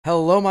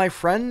Hello, my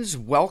friends.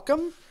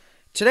 Welcome.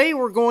 Today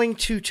we're going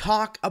to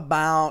talk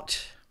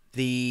about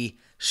the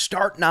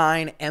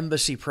Start9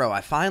 Embassy Pro. I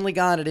finally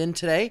got it in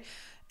today,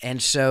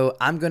 and so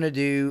I'm going to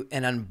do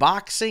an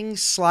unboxing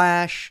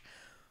slash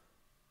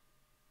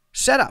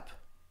setup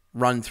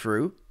run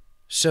through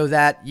so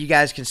that you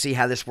guys can see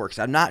how this works.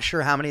 I'm not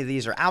sure how many of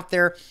these are out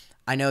there.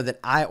 I know that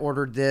I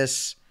ordered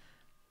this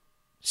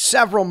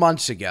several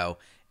months ago,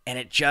 and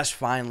it just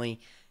finally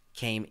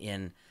came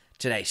in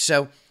today.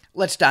 So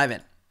let's dive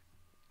in.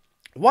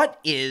 What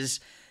is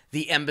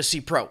the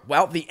Embassy Pro?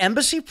 Well, the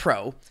Embassy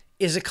Pro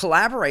is a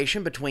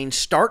collaboration between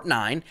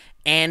Start9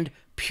 and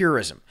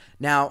Purism.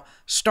 Now,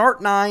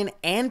 Start9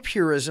 and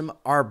Purism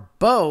are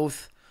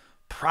both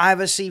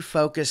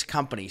privacy-focused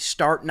companies.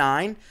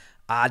 Start9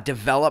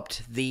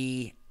 developed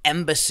the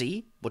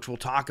Embassy, which we'll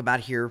talk about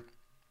here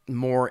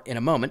more in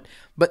a moment,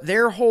 but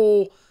their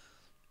whole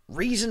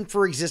reason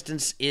for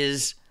existence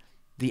is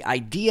the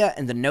idea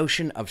and the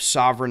notion of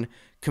sovereign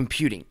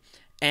computing.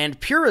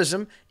 And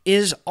Purism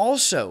is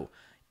also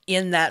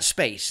in that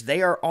space.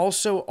 They are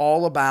also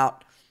all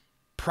about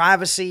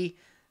privacy,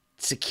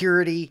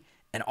 security,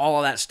 and all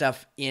of that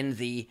stuff in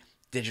the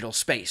digital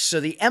space. So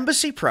the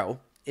Embassy Pro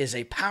is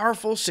a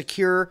powerful,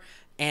 secure,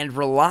 and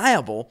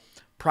reliable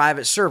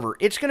private server.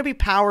 It's going to be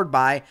powered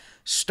by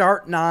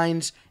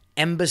Start9's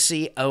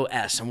Embassy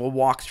OS, and we'll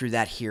walk through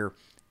that here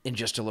in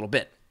just a little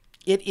bit.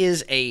 It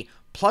is a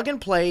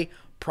plug-and-play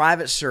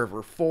private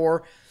server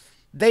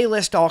they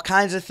list all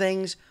kinds of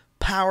things: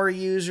 power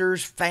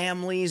users,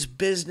 families,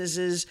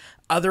 businesses,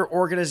 other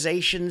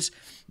organizations.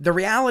 The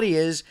reality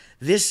is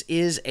this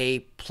is a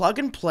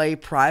plug-and-play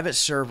private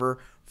server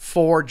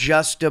for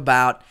just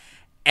about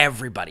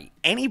everybody.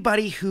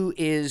 Anybody who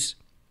is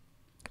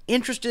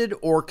interested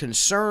or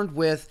concerned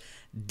with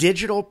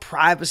digital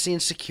privacy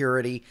and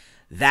security,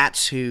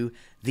 that's who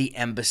the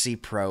Embassy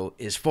Pro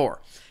is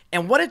for.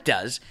 And what it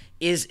does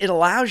is it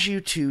allows you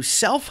to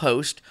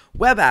self-host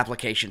web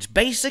applications.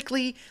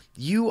 Basically,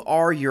 you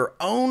are your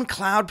own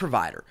cloud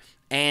provider,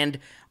 and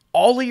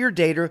all of your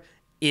data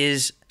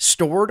is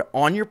stored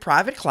on your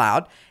private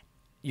cloud,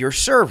 your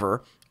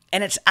server,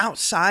 and it's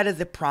outside of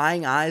the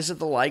prying eyes of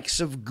the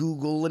likes of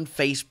Google and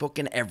Facebook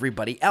and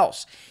everybody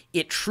else.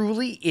 It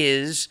truly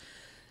is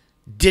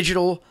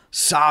digital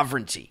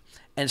sovereignty.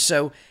 And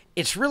so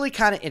it's really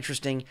kind of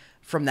interesting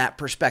from that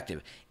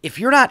perspective. If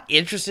you're not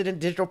interested in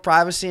digital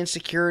privacy and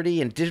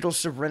security and digital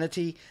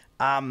sovereignty,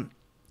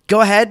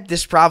 go ahead.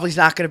 This probably is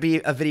not going to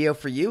be a video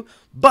for you.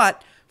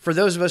 But for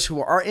those of us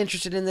who are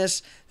interested in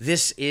this,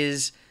 this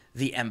is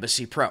the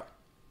Embassy Pro.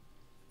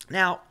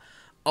 Now,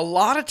 a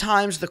lot of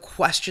times the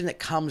question that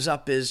comes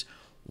up is,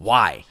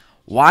 why?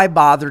 Why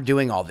bother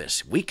doing all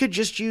this? We could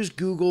just use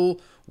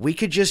Google. We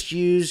could just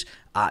use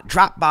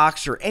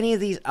Dropbox or any of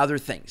these other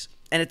things.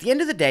 And at the end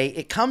of the day,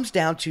 it comes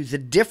down to the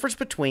difference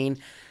between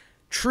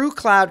true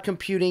cloud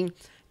computing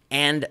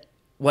and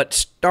what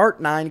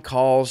Start9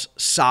 calls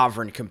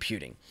sovereign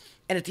computing.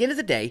 And at the end of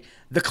the day,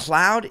 the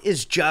cloud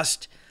is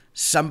just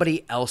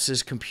somebody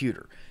else's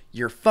computer.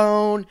 Your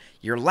phone,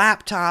 your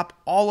laptop,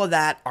 all of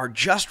that are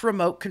just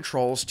remote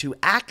controls to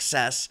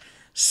access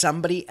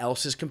somebody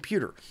else's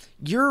computer.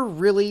 You're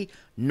really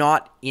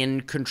not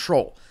in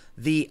control.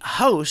 The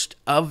host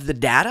of the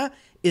data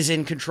is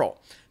in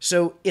control.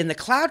 So in the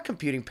cloud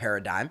computing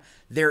paradigm,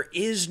 there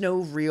is no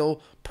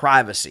real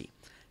privacy.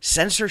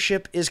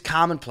 Censorship is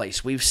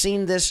commonplace. We've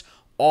seen this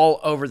all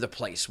over the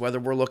place, whether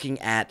we're looking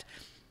at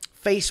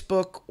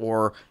Facebook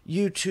or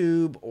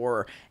YouTube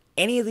or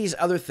any of these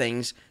other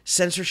things.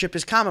 Censorship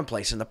is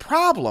commonplace. And the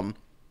problem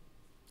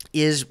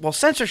is, well,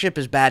 censorship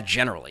is bad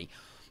generally,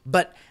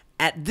 but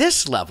at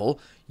this level,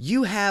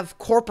 you have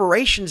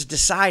corporations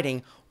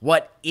deciding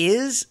what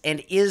is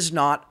and is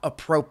not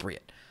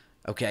appropriate.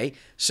 Okay,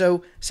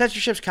 so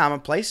censorship's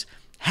commonplace.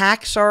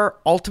 Hacks are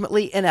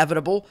ultimately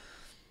inevitable.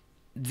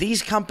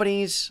 These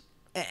companies,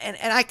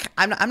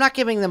 I'm not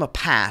giving them a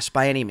pass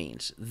by any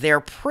means. They're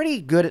pretty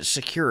good at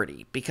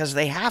security because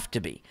they have to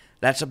be.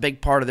 That's a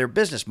big part of their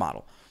business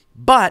model.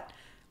 But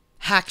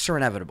hacks are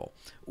inevitable.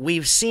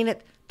 We've seen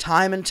it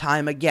time and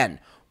time again,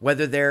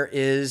 whether there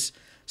is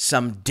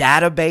some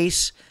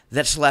database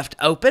that's left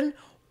open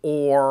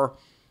or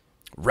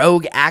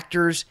rogue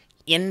actors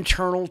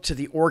internal to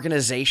the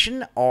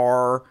organization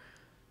are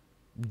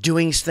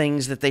doing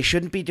things that they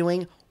shouldn't be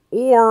doing,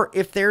 or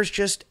if there's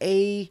just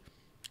a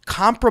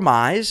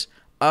compromise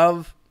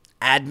of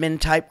admin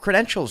type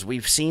credentials.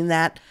 We've seen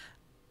that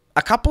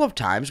a couple of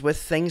times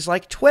with things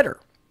like Twitter.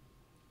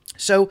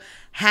 So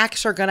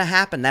hacks are going to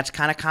happen. That's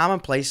kind of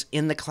commonplace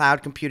in the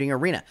cloud computing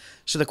arena.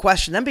 So the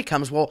question then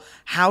becomes, well,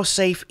 how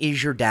safe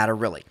is your data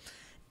really?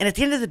 And at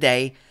the end of the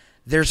day,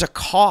 there's a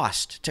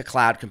cost to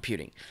cloud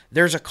computing.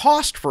 There's a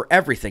cost for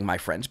everything, my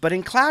friends, but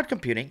in cloud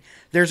computing,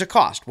 there's a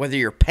cost. Whether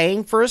you're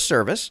paying for a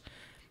service,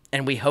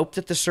 and we hope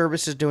that the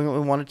service is doing what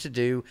we want it to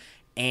do,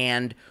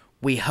 and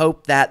we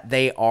hope that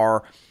they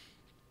are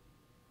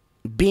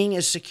being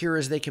as secure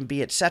as they can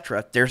be,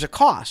 etc., there's a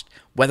cost.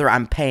 Whether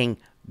I'm paying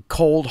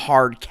cold,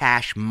 hard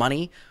cash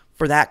money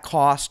for that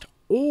cost,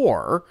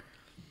 or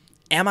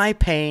am I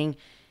paying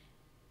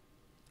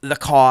the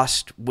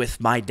cost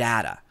with my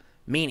data,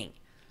 meaning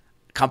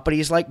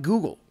companies like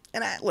Google.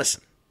 And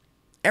listen,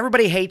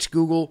 everybody hates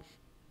Google.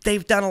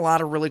 They've done a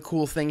lot of really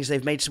cool things.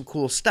 They've made some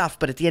cool stuff.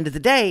 But at the end of the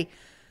day,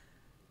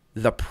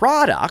 the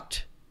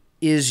product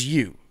is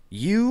you.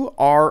 You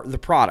are the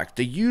product.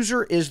 The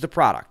user is the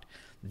product.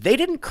 They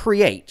didn't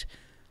create,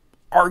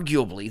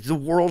 arguably, the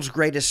world's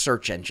greatest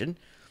search engine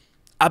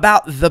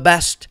about the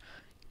best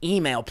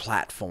email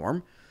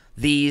platform,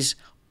 these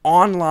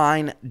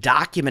online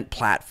document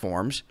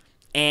platforms,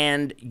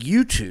 and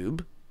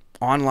YouTube,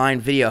 online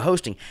video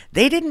hosting.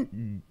 They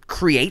didn't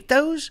create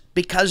those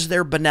because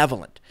they're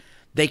benevolent.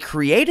 They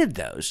created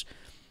those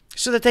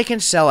so that they can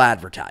sell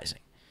advertising.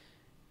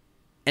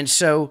 And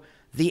so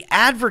the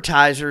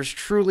advertisers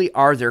truly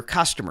are their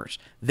customers.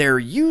 Their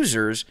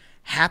users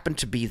happen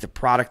to be the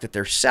product that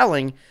they're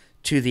selling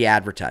to the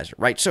advertiser,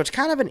 right? So it's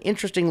kind of an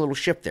interesting little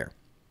shift there.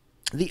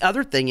 The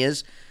other thing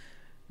is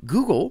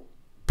Google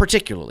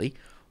particularly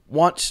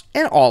wants,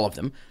 and all of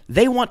them,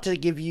 they want to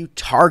give you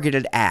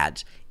targeted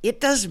ads. It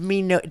does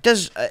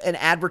an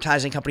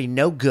advertising company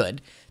no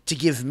good to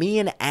give me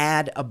an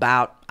ad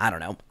about, I don't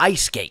know,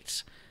 ice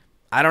skates.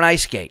 I don't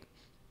ice skate.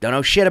 Don't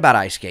know shit about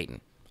ice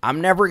skating. I'm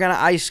never going to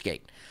ice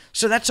skate.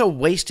 So that's a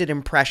wasted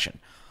impression.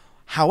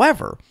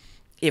 However,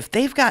 if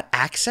they've got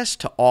access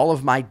to all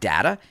of my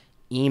data,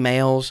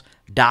 emails,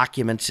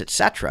 documents,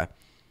 etc.,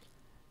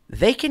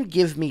 they can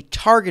give me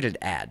targeted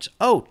ads.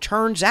 Oh,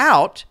 turns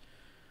out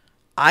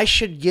I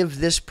should give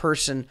this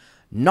person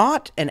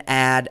not an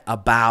ad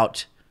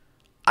about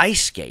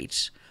ice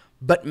skates,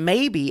 but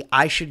maybe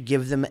I should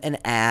give them an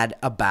ad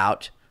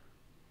about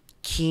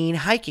Keen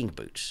hiking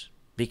boots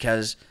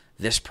because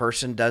this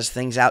person does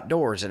things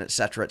outdoors and et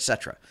cetera, et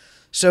cetera.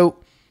 So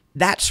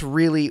that's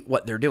really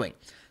what they're doing.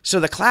 So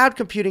the cloud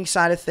computing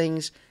side of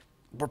things,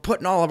 we're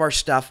putting all of our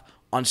stuff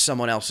on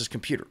someone else's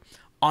computer.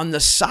 On the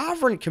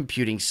sovereign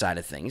computing side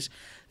of things,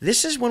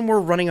 this is when we're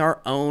running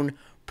our own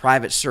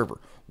private server.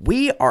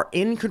 We are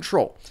in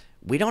control.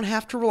 We don't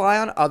have to rely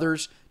on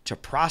others to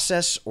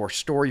process or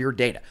store your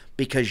data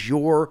because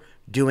you're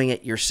doing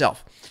it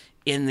yourself.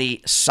 In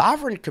the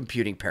sovereign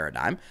computing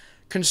paradigm,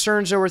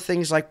 concerns over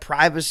things like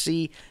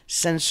privacy,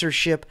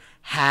 censorship,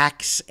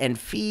 hacks, and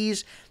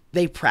fees,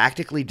 they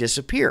practically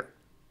disappear.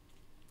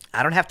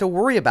 I don't have to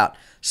worry about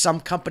some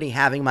company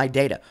having my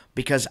data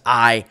because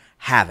I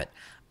have it.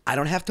 I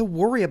don't have to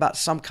worry about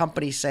some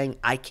company saying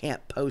I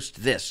can't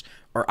post this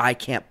or I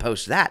can't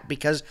post that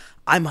because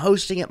I'm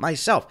hosting it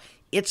myself.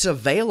 It's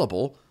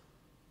available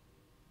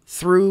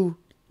through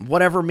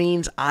whatever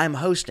means I'm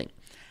hosting.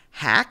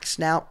 Hacks,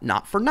 now,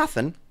 not for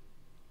nothing.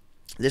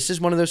 This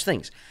is one of those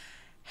things.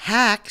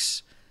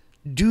 Hacks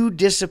do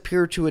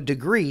disappear to a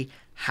degree.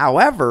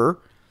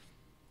 However,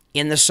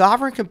 in the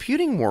sovereign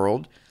computing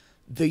world,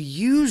 the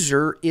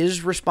user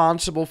is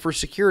responsible for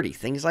security.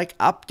 Things like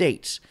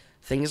updates,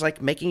 things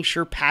like making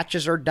sure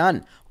patches are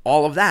done,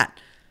 all of that.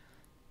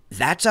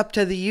 That's up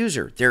to the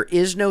user. There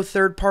is no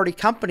third-party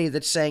company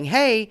that's saying,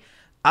 hey,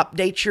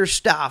 update your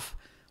stuff,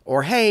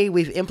 or hey,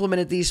 we've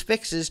implemented these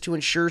fixes to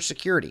ensure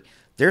security.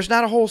 There's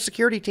not a whole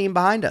security team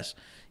behind us.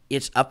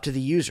 It's up to the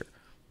user.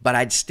 But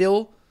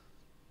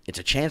it's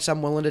a chance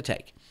I'm willing to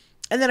take.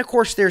 And then, of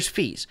course, there's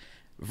fees.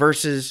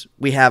 Versus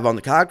we have on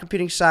the cloud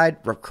computing side,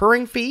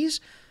 recurring fees.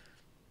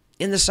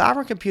 In the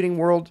sovereign computing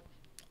world,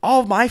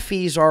 all of my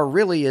fees are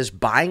really is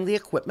buying the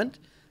equipment.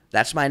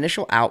 That's my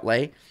initial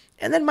outlay.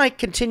 And then my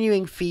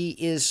continuing fee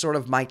is sort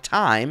of my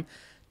time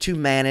to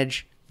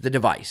manage the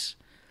device.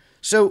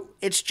 So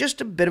it's just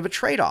a bit of a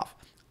trade-off.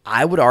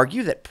 I would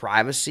argue that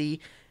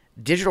privacy,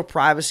 digital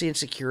privacy and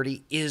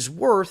security is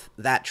worth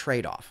that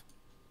trade-off.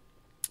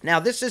 Now,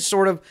 this is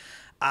sort of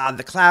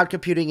the cloud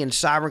computing and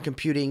sovereign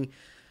computing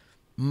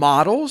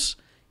models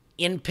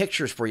in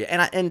pictures for you.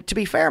 And to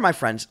be fair, my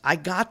friends, I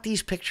got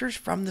these pictures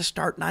from the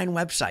Start9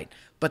 website,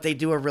 but they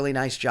do a really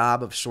nice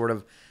job of sort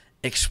of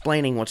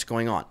explaining what's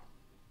going on.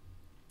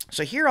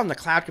 So here on the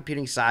cloud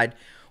computing side,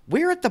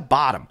 we're at the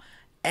bottom.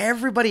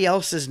 Everybody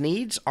else's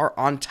needs are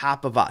on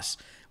top of us.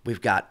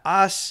 We've got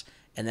us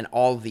and then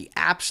all of the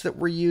apps that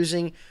we're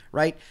using,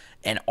 right?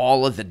 And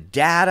all of the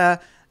data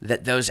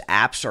that those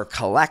apps are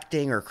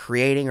collecting or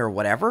creating or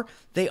whatever,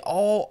 they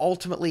all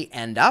ultimately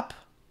end up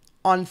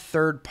on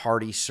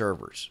third-party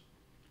servers.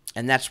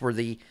 And that's where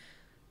the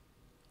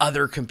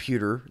other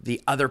computer,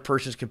 the other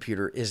person's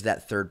computer, is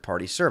that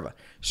third-party server.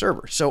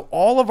 So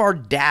all of our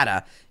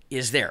data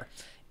is there.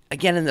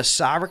 Again, in the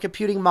sovereign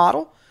computing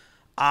model,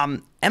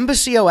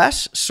 Embassy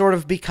OS sort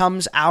of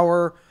becomes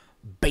our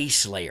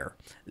base layer.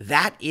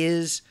 That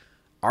is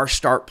our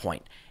start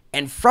point.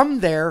 And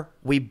from there,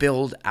 we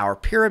build our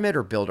pyramid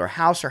or build our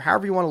house or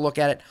however you want to look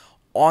at it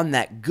on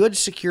that good,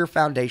 secure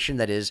foundation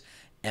that is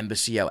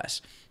Embassy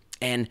OS.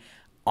 And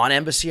on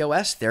Embassy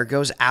OS, there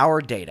goes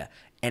our data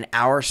and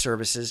our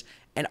services.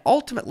 And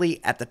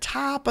ultimately, at the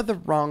top of the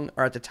rung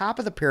or at the top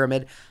of the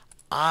pyramid,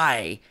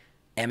 I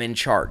am in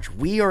charge.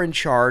 We are in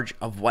charge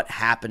of what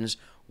happens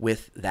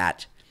with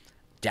that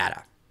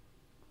data.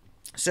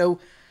 So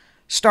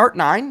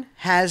Start9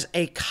 has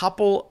a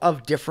couple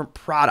of different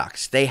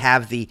products. They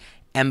have the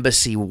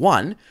Embassy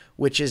One,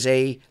 which is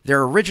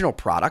their original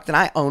product, and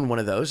I own one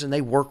of those, and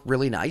they work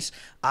really nice.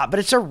 But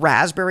it's a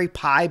Raspberry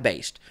Pi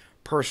based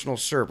personal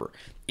server.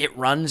 It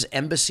runs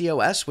Embassy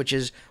OS, which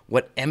is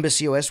what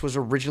Embassy OS was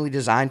originally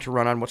designed to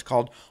run on, what's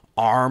called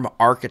ARM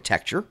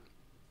architecture,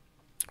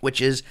 which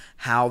is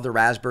how the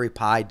Raspberry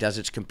Pi does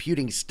its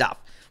computing stuff.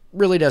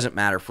 Really doesn't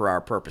matter for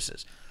our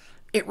purposes.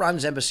 It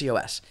runs Embassy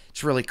OS.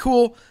 It's really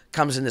cool.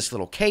 Comes in this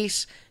little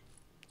case.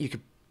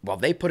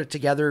 They put it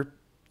together.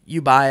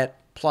 You buy it,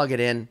 plug it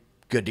in,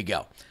 good to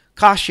go.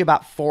 Costs you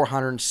about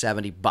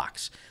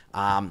 $470.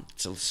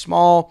 It's a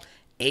small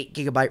 8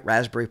 gigabyte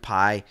Raspberry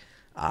Pi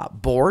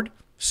board,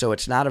 so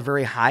it's not a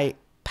very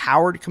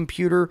high-powered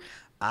computer,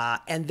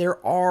 and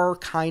there are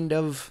kind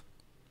of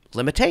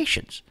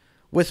limitations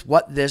with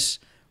what this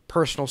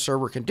personal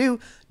server can do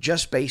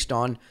just based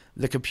on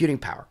the computing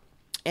power.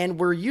 And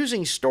we're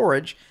using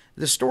storage.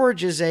 The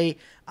storage is a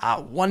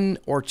 1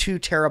 or 2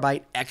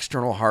 terabyte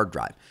external hard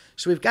drive.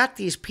 So we've got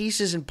these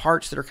pieces and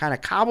parts that are kind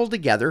of cobbled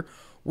together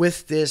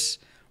with this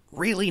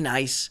really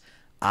nice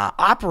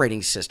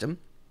operating system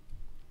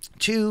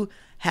to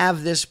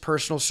have this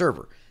personal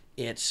server.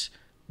 It's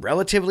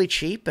relatively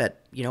cheap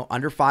at,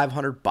 under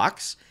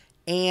 $500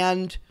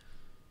 and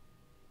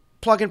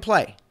plug and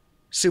play.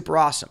 Super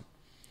awesome.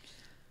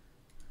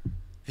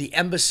 The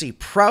Embassy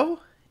Pro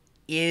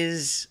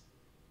is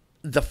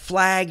the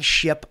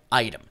flagship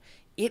item.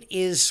 It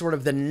is sort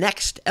of the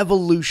next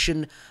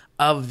evolution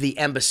of the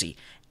Embassy,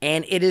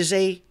 and it is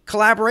a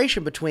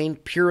collaboration between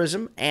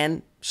Purism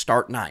and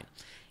Start9.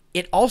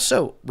 It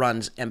also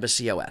runs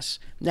Embassy OS.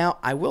 Now,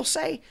 I will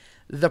say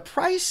the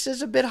price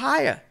is a bit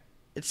higher.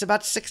 It's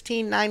about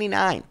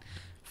 $16.99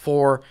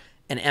 for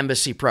an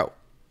Embassy Pro.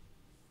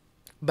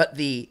 But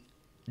the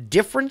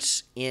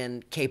difference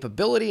in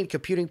capability and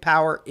computing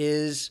power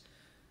is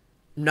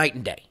night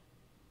and day.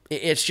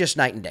 It's just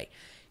night and day.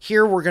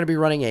 Here we're going to be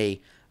running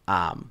a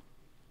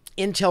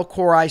Intel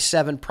Core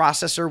i7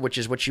 processor, which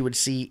is what you would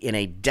see in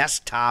a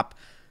desktop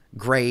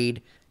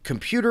grade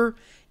computer.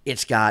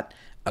 It's got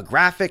a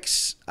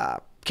graphics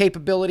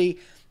capability,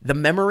 the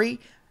memory,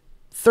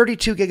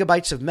 32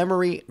 gigabytes of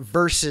memory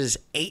versus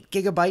 8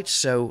 gigabytes,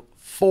 so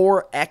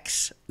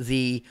 4x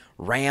the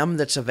RAM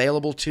that's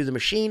available to the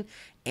machine,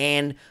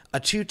 and a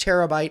 2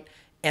 terabyte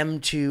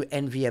M2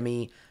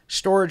 NVMe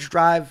storage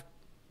drive.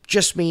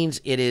 Just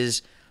means it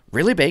is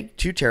really big,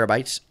 2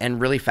 terabytes,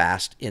 and really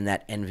fast in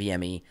that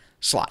NVMe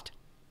slot.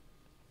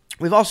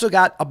 We've also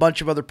got a bunch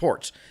of other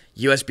ports.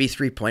 USB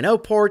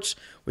 3.0 ports,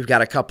 we've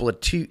got a couple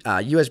of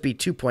USB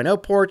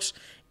 2.0 ports,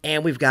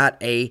 and we've got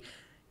a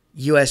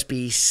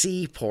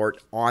USB-C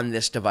port on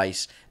this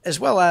device, as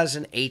well as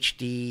an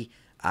HDMI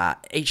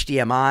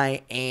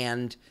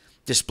and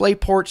display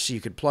ports, so you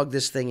could plug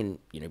this thing and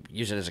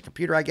use it as a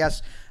computer, I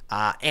guess.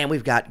 And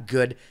we've got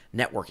good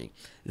networking.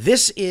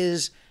 This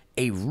is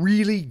a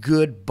really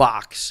good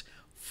box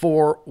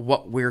for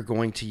what we're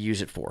going to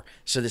use it for.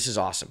 So this is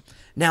awesome.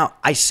 Now,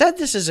 I said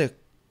this is a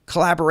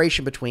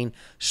collaboration between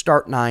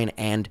Start9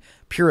 and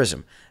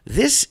Purism.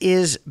 This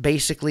is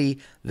basically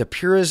the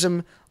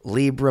Purism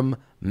Librem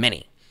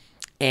Mini.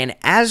 And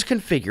as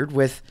configured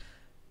with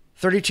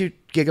 32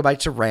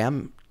 gigabytes of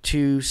RAM,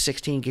 2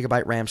 16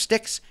 gigabyte RAM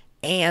sticks,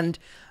 and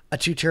a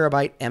 2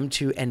 terabyte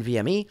M2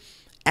 NVMe,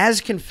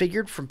 as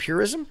configured from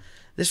Purism,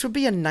 this would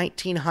be a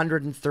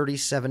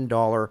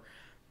 $1,937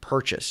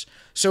 purchase.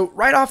 So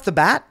right off the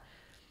bat,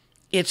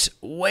 it's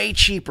way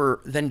cheaper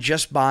than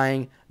just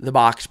buying the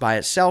box by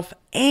itself,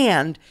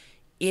 and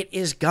it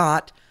is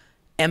got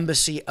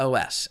Embassy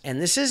OS.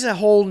 And this is a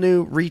whole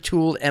new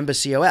retooled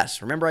Embassy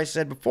OS. Remember I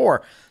said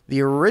before,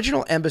 the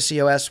original Embassy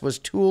OS was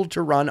tooled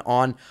to run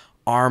on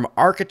ARM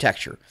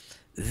architecture.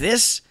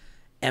 This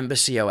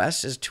Embassy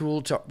OS is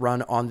tooled to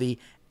run on the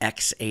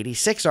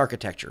x86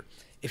 architecture.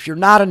 If you're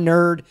not a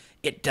nerd,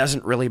 it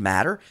doesn't really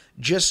matter.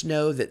 Just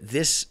know that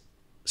this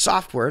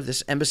software,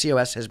 this Embassy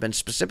OS, has been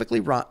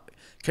specifically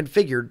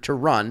configured to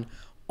run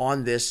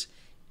on this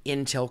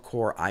Intel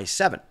Core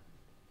i7.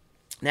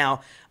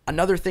 Now,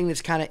 another thing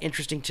that's kind of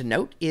interesting to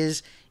note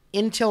is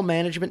Intel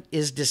management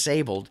is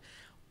disabled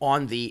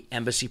on the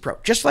Embassy Pro,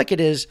 just like it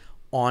is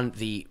on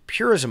the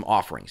Purism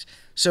offerings.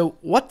 So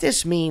what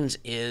this means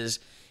is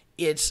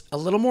it's a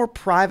little more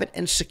private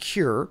and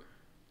secure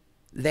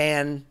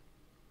than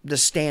the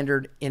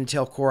standard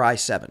Intel Core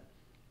i7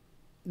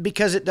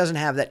 because it doesn't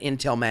have that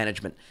Intel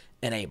management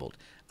enabled.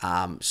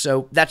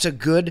 So that's a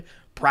good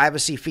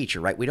privacy feature,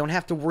 right? We don't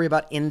have to worry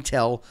about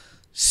Intel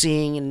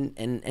seeing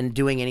and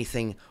doing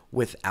anything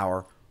with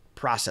our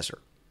processor.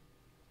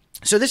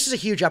 So this is a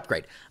huge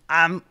upgrade.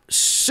 I'm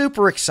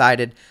super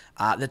excited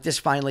that this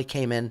finally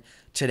came in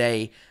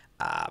today.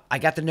 I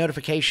got the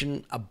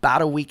notification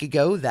about a week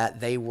ago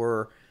that they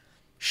were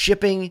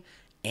shipping,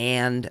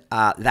 and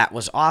that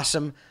was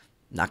awesome.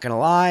 Not going to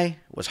lie,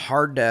 it was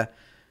hard to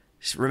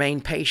remain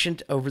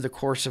patient over the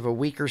course of a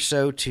week or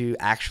so to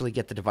actually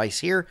get the device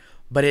here,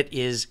 but it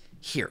is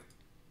here.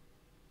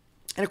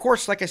 And of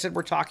course, like I said,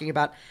 we're talking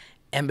about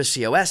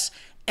Embassy OS.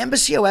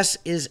 Embassy OS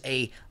is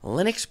a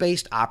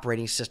Linux-based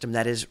operating system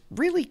that is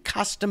really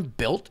custom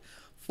built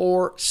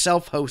for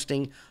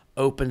self-hosting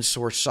open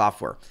source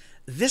software.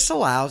 This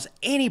allows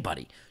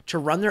anybody to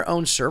run their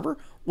own server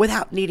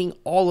without needing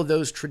all of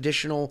those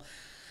traditional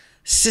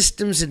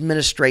systems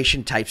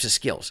administration types of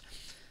skills.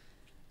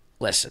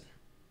 Listen,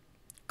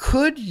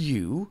 could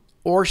you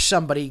or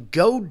somebody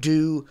go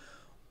do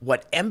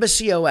what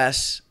Embassy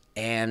OS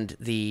and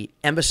the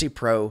Embassy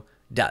Pro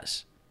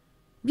does?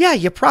 Yeah,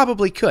 you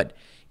probably could.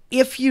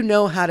 If you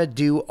know how to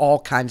do all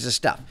kinds of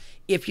stuff,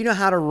 if you know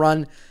how to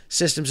run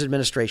systems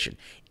administration,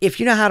 if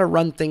you know how to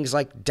run things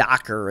like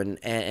Docker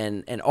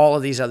and all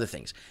of these other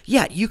things,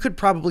 yeah, you could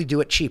probably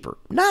do it cheaper.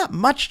 Not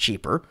much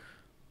cheaper.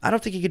 I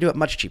don't think you could do it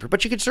much cheaper,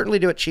 but you could certainly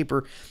do it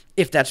cheaper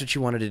if that's what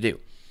you wanted to do.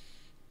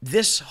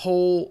 This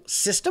whole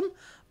system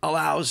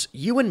allows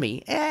you and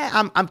me,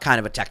 I'm kind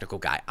of a technical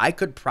guy. I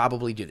could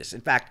probably do this.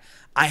 In fact,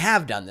 I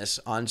have done this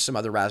on some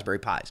other Raspberry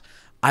Pis.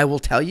 I will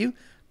tell you,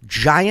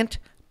 giant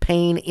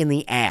pain in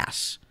the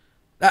ass.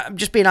 I'm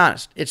just being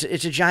honest. It's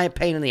a giant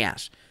pain in the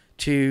ass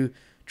to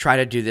try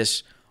to do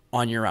this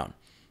on your own.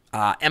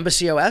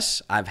 Embassy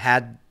OS, I've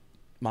had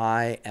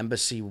my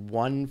Embassy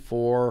One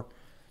for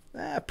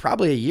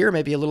probably a year,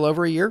 maybe a little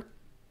over a year.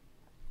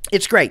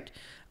 It's great.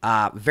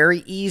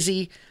 Very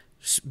easy.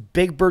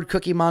 Big Bird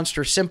Cookie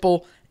Monster,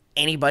 simple.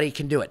 Anybody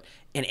can do it.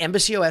 And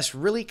Embassy OS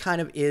really kind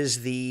of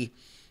is the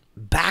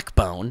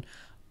backbone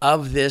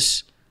of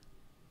this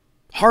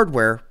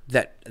hardware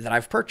that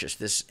I've purchased,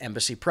 this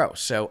Embassy Pro.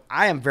 So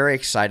I am very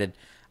excited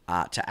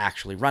to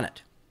actually run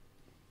it.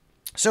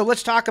 So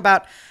let's talk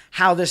about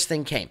how this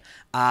thing came.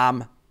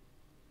 I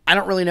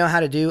don't really know how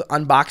to do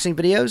unboxing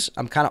videos.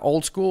 I'm kind of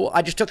old school.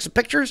 I just took some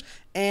pictures,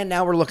 and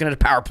now we're looking at a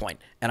PowerPoint,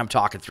 and I'm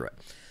talking through it.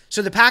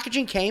 So the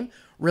packaging came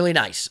really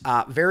nice.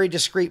 Very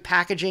discreet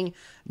packaging.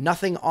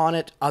 Nothing on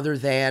it other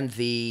than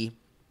the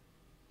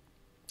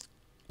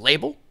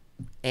label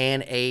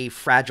and a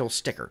fragile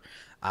sticker.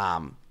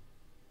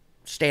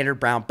 Standard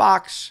brown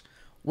box,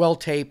 well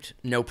taped,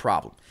 no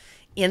problem.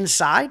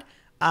 Inside,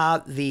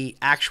 the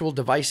actual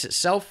device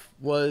itself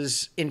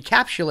was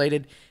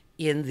encapsulated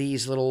in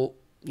these little,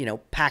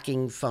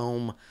 packing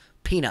foam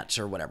peanuts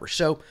or whatever.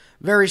 So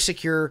very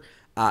secure,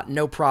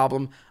 no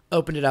problem.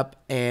 Opened it up,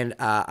 and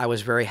I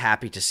was very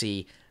happy to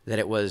see that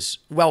it was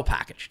well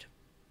packaged.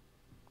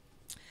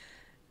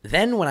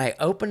 Then when I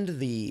opened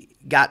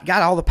got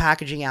all the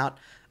packaging out,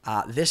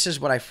 this is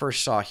what I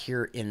first saw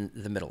here in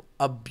the middle.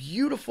 A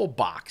beautiful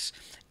box.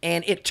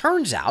 And it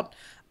turns out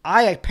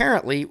I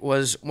apparently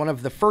was one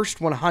of the first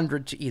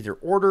 100 to either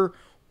order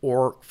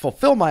or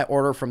fulfill my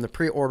order from the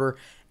pre-order.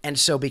 And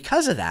so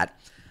because of that,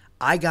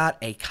 I got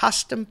a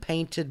custom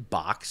painted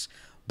box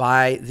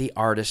by the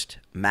artist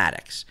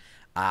Maddox.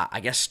 I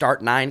guess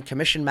Start9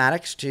 commissioned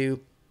Maddox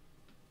to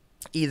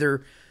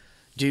either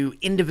do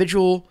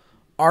individual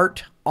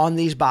art on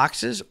these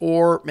boxes,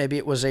 or maybe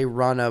it was a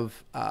run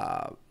of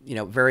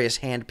various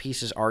hand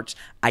pieces arts.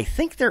 I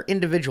think they're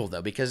individual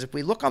though, because if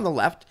we look on the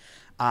left,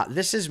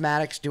 this is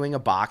Maddox doing a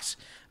box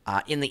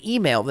in the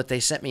email that they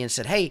sent me and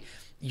said, hey,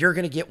 you're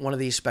going to get one of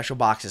these special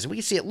boxes. And we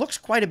can see it looks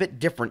quite a bit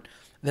different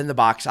than the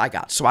box I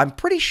got. So I'm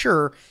pretty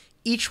sure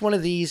each one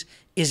of these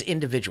is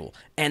individual,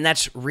 and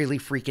that's really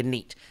freaking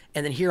neat.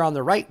 And then here on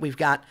the right, we've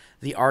got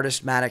the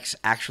artist Maddox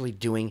actually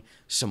doing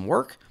some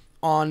work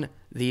on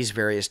these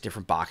various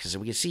different boxes.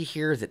 And we can see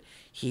here that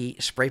he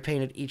spray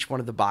painted each one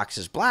of the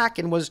boxes black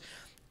and was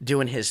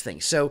doing his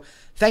thing. So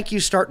thank you,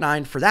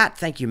 Start9, for that.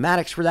 Thank you,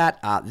 Maddox, for that.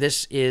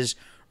 This is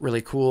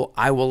really cool.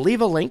 I will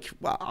leave a link.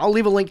 Well, I'll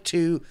leave a link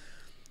to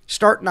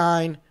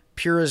Start9,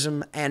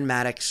 Purism, and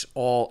Maddox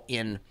all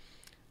in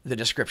the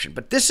description.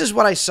 But this is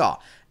what I saw.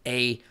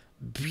 A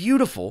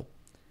beautiful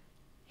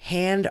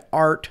hand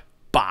art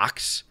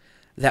box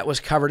that was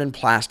covered in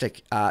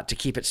plastic to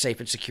keep it safe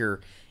and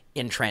secure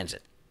in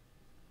transit.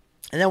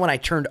 And then when I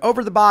turned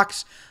over the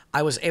box,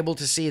 I was able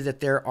to see that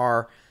there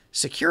are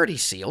security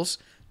seals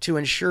to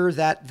ensure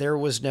that there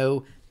was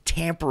no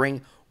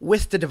tampering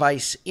with the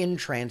device in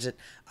transit.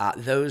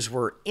 Those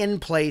were in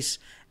place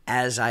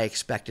as I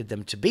expected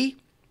them to be.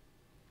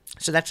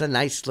 So that's a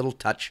nice little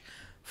touch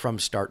from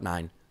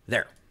Start9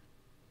 there.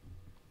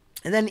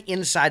 And then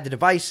inside the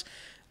device,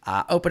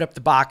 open up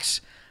the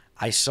box,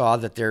 I saw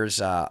that there's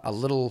a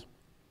little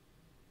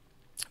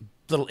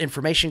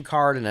information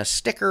card and a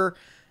sticker,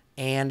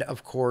 and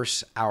of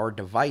course our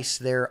device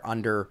there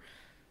under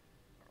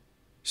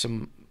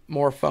some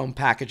more foam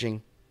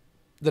packaging.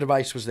 The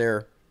device was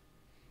there,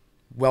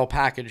 well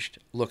packaged,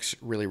 looks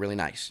really, really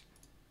nice.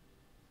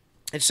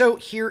 And so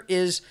here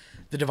is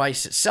the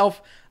device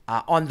itself.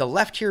 On the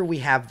left here, we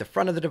have the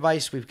front of the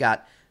device. We've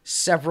got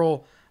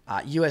several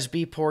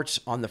USB ports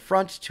on the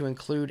front to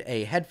include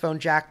a headphone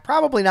jack.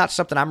 Probably not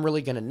something I'm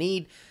really going to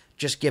need,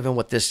 just given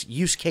what this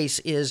use case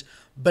is,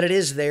 but it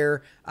is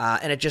there,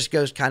 and it just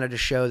goes kind of to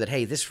show that,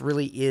 hey, this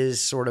really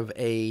is sort of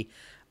a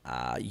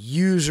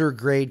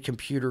user-grade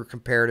computer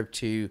comparative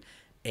to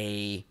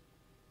a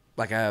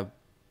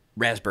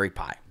Raspberry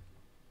Pi.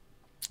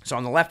 So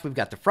on the left, we've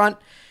got the front.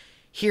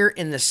 Here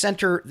in the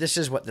center, this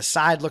is what the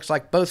side looks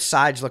like. Both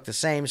sides look the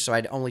same, so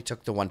I only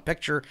took the one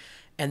picture.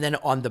 And then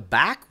on the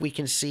back, we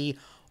can see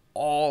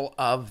all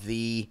of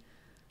the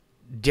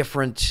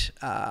different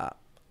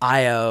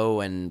I/O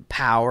and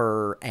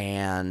power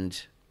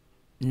and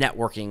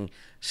networking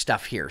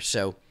stuff here.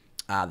 So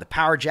the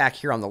power jack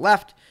here on the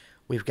left,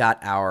 we've got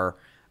our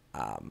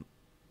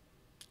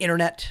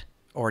internet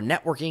or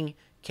networking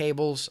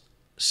cables,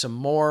 some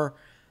more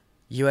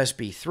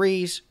USB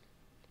 3s.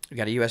 We've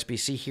got a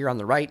USB-C here on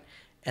the right.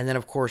 And then,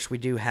 of course, we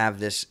do have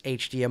this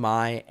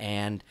HDMI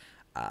and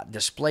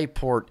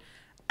DisplayPort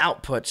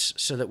outputs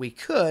so that we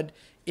could,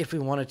 if we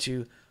wanted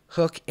to,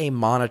 hook a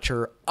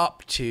monitor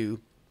up to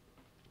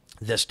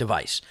this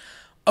device.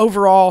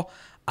 Overall,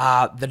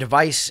 the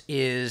device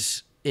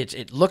is,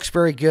 it looks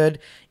very good.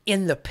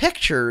 In the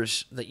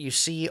pictures that you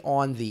see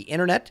on the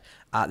internet,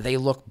 they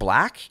look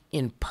black.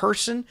 In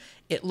person,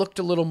 it looked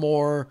a little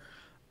more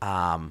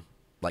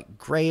like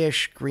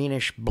grayish,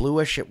 greenish,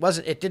 bluish.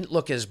 It didn't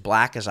look as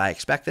black as I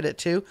expected it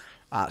to.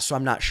 So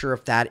I'm not sure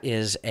if that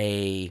is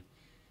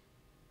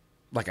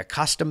like a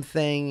custom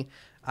thing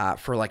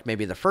for like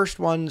maybe the first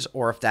ones,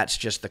 or if that's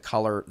just the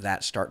color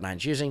that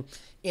Start9's using.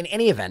 In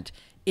any event,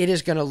 it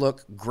is going to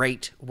look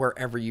great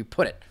wherever you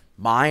put it.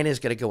 Mine is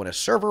going to go in a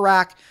server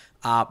rack,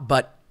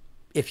 but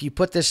if you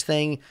put this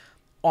thing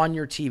on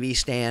your TV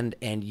stand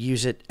and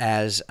use it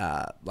as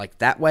like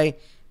that way,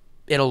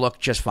 it'll look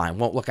just fine.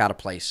 Won't look out of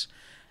place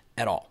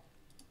at all.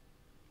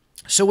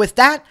 So with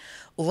that,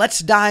 let's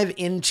dive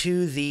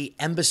into the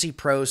Embassy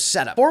Pro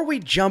setup. Before we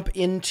jump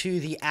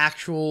into the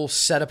actual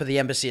setup of the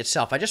Embassy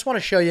itself, I just want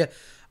to show you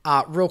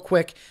real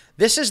quick.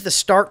 This is the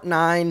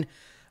Start9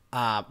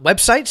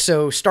 website,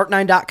 so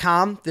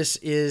start9.com. This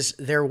is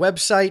their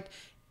website,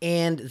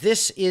 and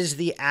this is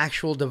the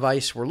actual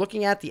device we're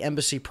looking at, the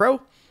Embassy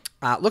Pro.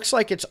 Looks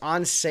like it's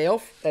on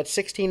sale at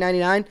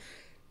 $16.99.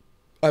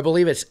 I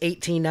believe it's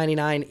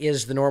 $18.99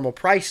 is the normal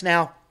price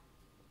now.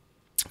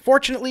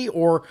 Fortunately,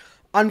 or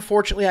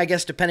unfortunately, I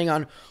guess, depending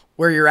on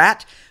where you're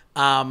at,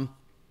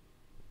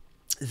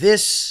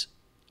 this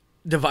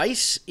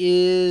device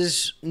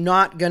is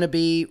not going to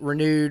be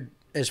renewed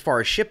as far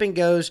as shipping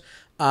goes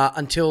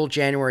until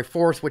January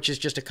 4th, which is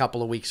just a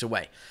couple of weeks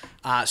away.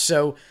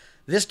 So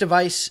this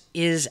device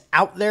is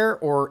out there,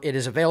 or it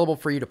is available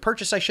for you to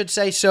purchase, I should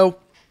say. So,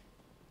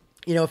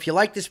 you know, if you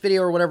like this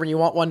video or whatever and you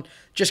want one,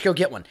 just go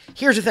get one.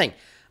 Here's the thing.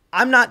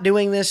 I'm not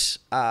doing this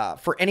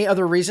for any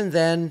other reason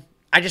than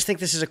I just think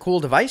this is a cool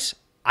device.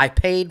 I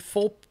paid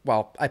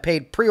I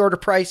paid pre-order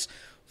price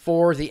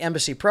for the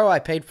Embassy Pro. I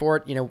paid for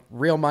it, you know,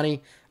 real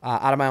money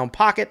out of my own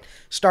pocket.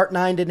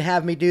 Start9 didn't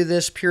have me do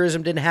this.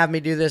 Purism didn't have me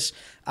do this.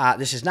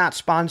 This is not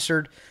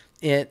sponsored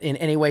in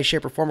any way,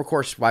 shape, or form. Of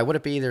course, why would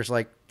it be? There's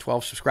like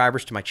 12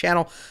 subscribers to my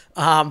channel.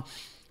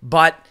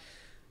 But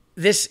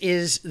this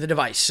is the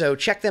device. So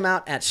check them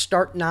out at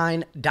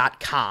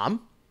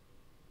start9.com.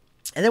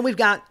 And then we've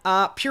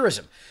got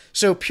Purism.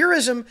 So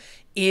Purism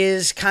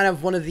is kind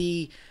of one of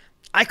the,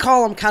 I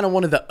call them kind of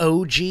one of the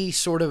OG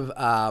sort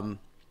of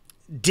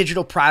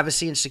digital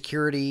privacy and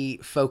security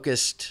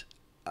focused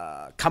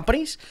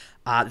companies.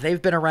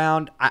 They've been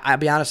around. I'll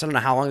be honest, I don't know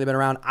how long they've been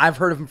around. I've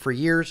heard of them for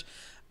years,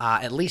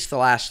 at least the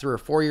last 3 or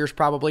 4 years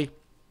probably.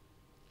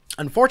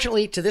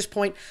 Unfortunately, to this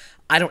point,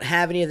 I don't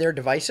have any of their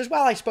devices.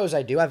 Well, I suppose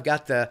I do. I've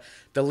got the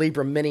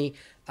Librem Mini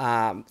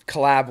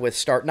collab with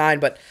Start9,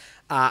 but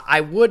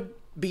I would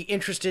be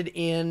interested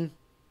in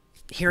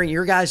hearing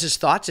your guys'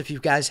 thoughts. If you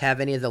guys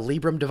have any of the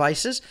Librem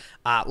devices,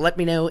 let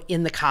me know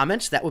in the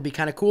comments. That would be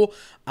kind of cool.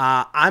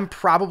 I'm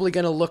probably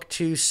going to look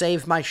to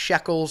save my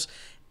shekels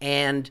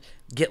and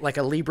get like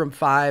a Librem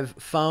 5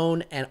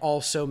 phone, and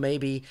also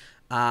maybe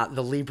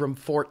the Librem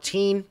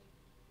 14.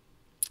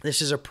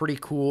 This is a pretty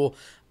cool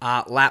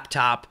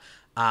laptop.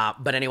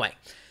 But anyway,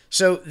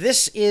 so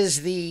this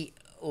is the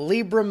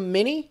Librem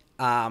Mini.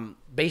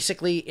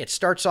 Basically, it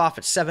starts off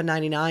at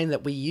 $7.99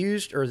 that we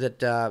used, or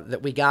that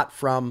we got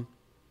from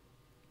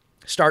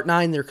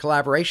Start9, their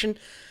collaboration.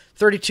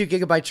 32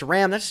 gigabytes of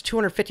RAM. That's a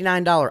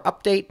 $259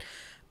 update.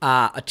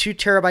 A 2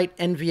 terabyte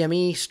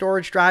NVMe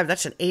storage drive.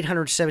 That's an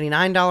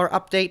 $879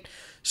 update.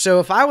 So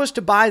if I was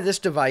to buy this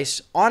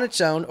device on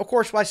its own, of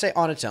course, when I say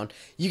on its own,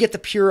 you get the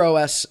Pure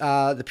OS,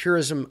 the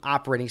Purism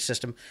operating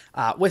system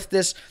with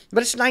this,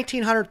 but it's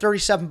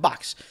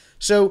 $1,937.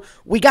 So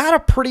we got a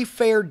pretty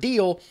fair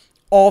deal,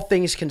 all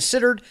things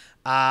considered.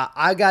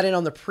 I got in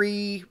on the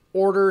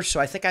pre-order, so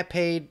I think I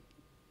paid,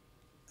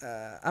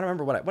 I don't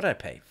remember what did I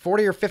pay?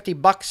 40 or 50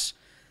 bucks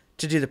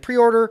to do the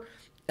pre-order,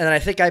 and then I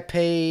think I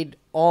paid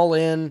all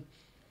in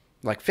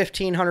like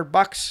 1,500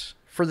 bucks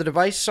for the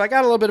device. So I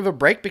got a little bit of a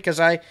break because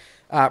I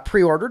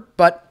pre-ordered,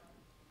 but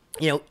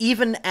you know,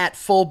 even at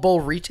full bull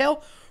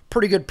retail,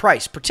 pretty good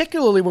price,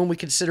 particularly when we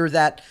consider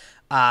that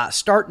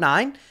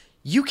Start9,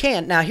 you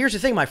can, now here's the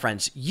thing, my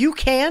friends, you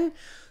can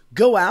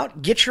go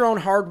out, get your own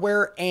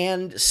hardware,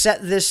 and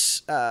set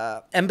this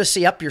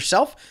Embassy up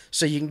yourself.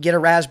 So you can get a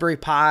Raspberry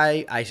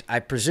Pi. I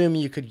presume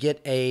you could get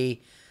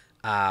a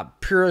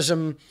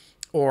Purism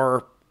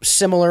or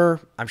similar.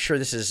 I'm sure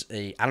this is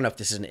I don't know if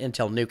this is an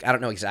Intel Nuke. I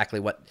don't know exactly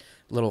what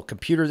little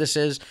computer this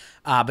is.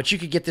 But you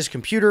could get this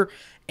computer,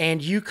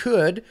 and you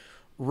could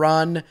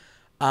run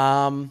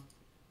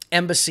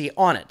Embassy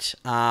on it.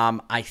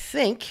 I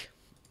think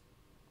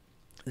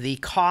The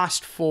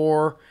cost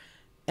for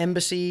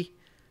Embassy,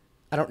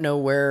 I don't know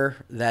where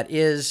that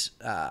is.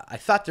 I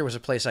thought there was a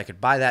place I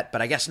could buy that,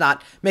 but I guess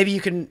not. Maybe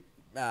you can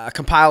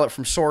compile it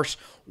from source,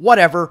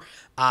 whatever.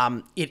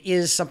 It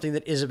is something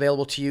that is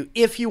available to you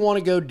if you want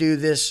to go do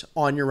this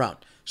on your own.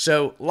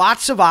 So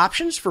lots of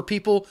options for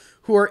people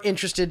who are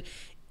interested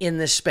in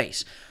this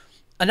space.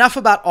 Enough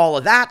about all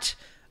of that.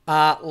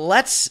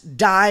 Let's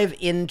dive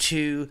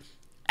into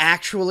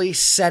actually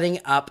setting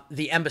up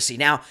the Embassy.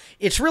 Now,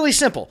 it's really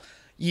simple.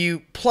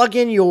 You plug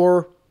in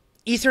your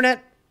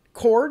Ethernet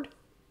cord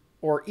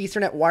or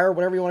Ethernet wire,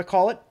 whatever you want to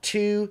call it,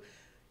 to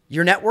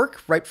your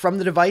network, right from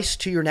the device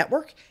to your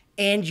network,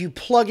 and you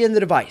plug in the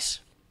device.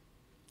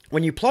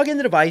 When you plug in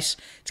the device,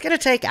 it's going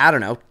to take, I don't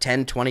know,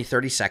 10, 20,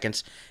 30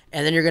 seconds,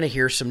 and then you're going to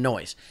hear some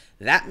noise.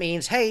 That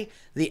means, hey,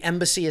 the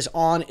Embassy is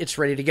on, it's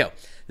ready to go.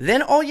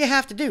 Then all you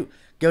have to do,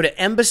 go to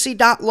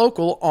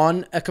embassy.local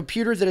on a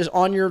computer that is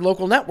on your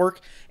local network,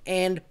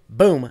 and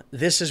boom,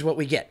 this is what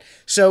we get.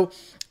 So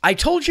I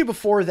told you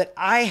before that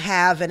I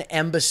have an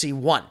Embassy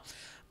One.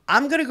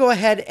 I'm going to go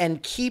ahead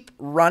and keep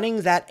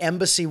running that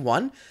Embassy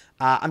One.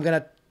 I'm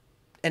going to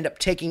end up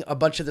taking a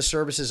bunch of the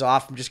services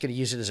off. I'm just going to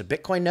use it as a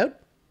Bitcoin node.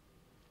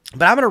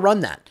 But I'm going to run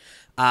that.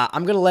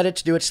 I'm going to let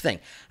it do its thing.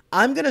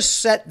 I'm going to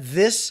set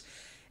this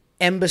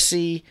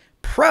Embassy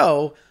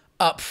Pro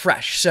up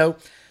fresh. So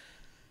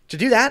to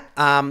do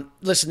that,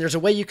 listen, there's a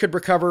way you could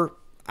recover.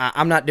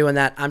 I'm not doing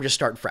that. I'm just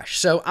starting fresh.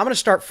 So I'm going to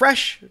start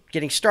fresh,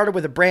 getting started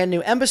with a brand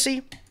new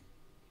Embassy.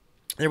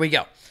 There we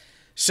go.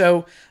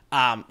 So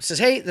it says,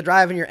 hey, the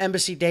drive in your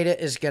Embassy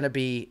data is going to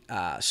be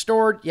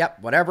stored.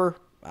 Yep, whatever.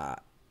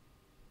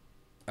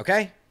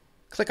 Okay,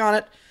 click on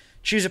it.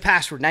 Choose a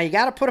password. Now, you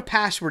got to put a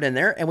password in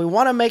there, and we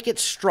want to make it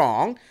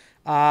strong.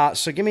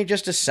 So give me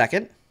just a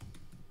second.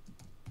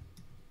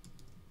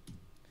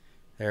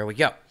 There we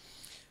go.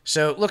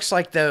 So it looks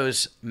like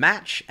those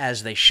match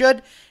as they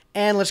should.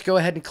 And let's go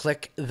ahead and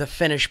click the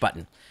Finish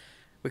button.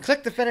 We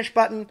click the Finish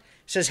button. It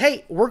says,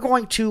 hey, we're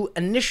going to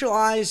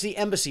initialize the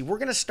Embassy. We're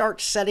going to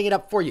start setting it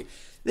up for you.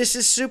 This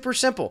is super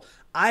simple.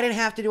 I didn't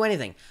have to do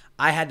anything.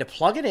 I had to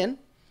plug it in,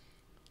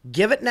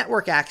 give it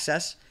network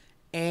access,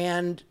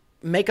 and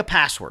make a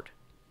password.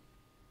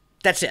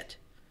 That's it.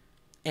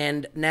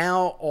 And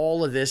now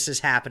all of this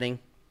is happening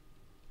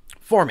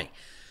for me.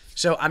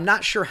 So I'm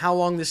not sure how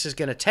long this is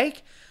going to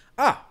take.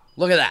 Oh,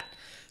 look at that.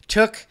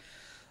 Took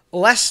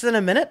less than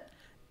a minute,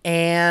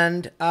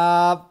 and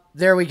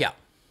there we go.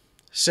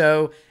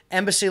 So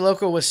Embassy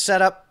Local was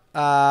set up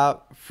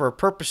for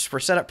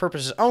setup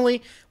purposes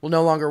only. Will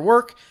no longer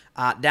work.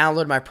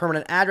 Download my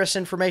permanent address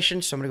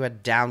information. So I'm going to go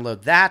ahead and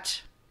download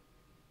that.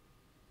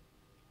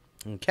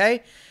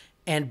 Okay.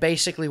 And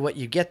basically what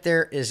you get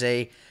there is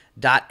a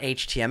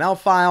 .html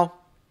file.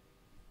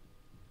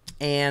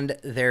 And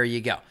there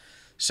you go.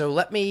 So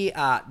let me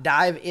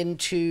dive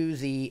into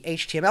the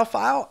HTML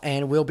file,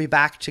 and we'll be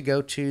back to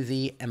go to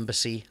the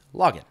Embassy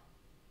login.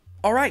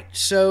 All right,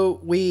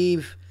 so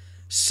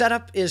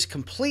setup is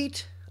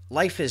complete.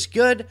 Life is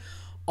good.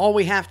 All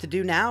we have to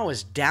do now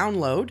is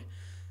download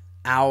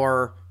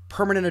our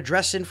permanent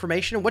address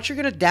information. And what you're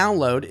going to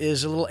download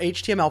is a little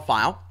HTML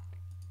file.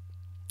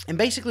 And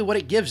basically what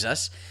it gives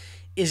us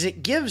is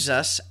it gives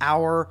us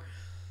our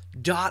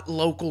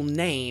 .local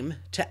name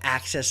to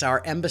access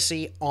our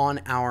Embassy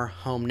on our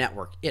home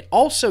network. It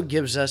also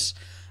gives us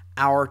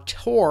our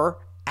Tor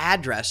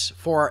address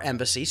for our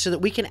Embassy so that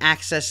we can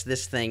access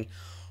this thing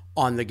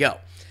on the go.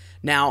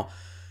 Now,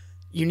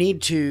 you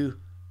need to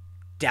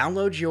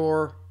download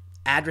your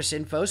address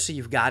info so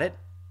you've got it,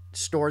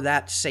 store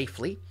that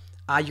safely.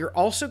 You're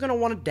also going to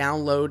want to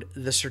download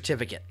the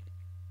certificate.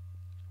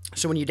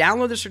 So when you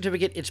download the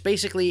certificate, it's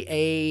basically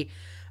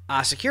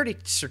a security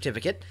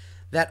certificate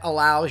that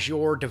allows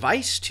your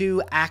device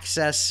to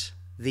access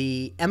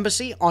the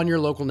Embassy on your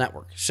local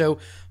network. So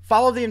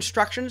follow the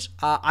instructions.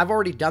 I've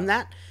already done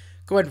that.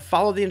 Go ahead and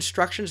follow the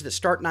instructions that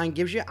Start9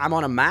 gives you. I'm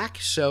on a Mac,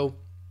 so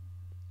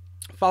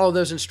follow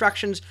those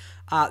instructions.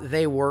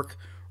 They work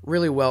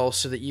really well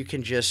so that you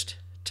can just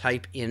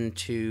type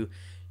into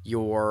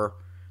your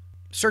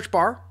search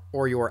bar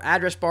or your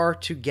address bar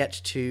to get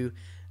to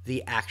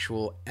the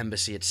actual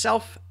Embassy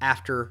itself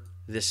after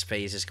this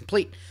phase is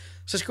complete.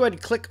 So let's go ahead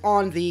and click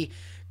on the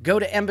Go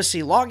to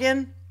Embassy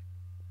login,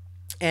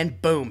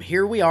 and boom,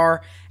 here we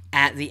are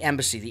at the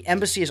Embassy. The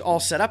Embassy is all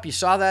set up. You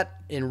saw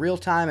that in real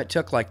time. It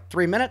took like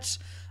 3 minutes.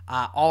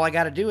 All I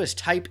got to do is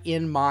type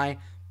in my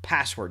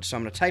password. So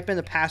I'm going to type in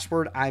the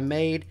password I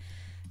made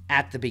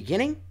at the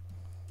beginning.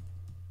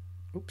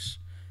 Oops.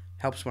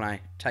 Helps when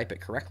I type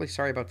it correctly.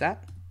 Sorry about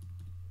that.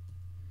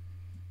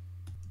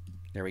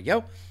 There we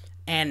go.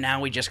 And now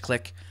we just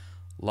click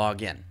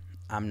login.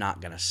 I'm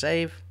not going to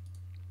save.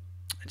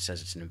 It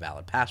says it's an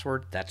invalid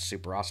password. That's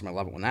super awesome. I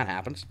love it when that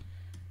happens.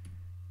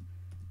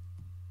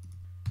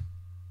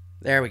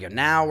 There we go.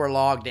 Now we're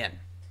logged in.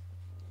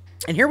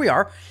 And here we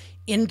are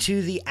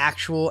into the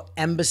actual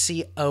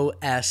Embassy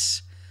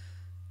OS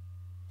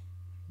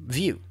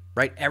view,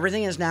 right?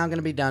 Everything is now going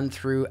to be done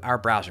through our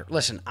browser.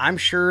 Listen, I'm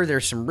sure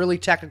there's some really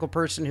technical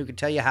person who could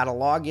tell you how to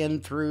log in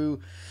through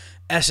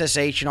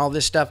SSH and all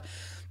this stuff.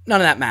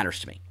 none of that matters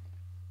to me.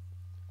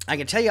 I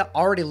can tell you,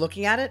 already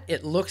looking at it,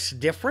 it looks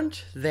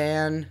different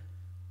than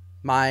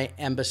my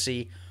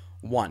Embassy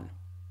 1.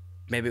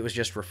 Maybe it was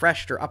just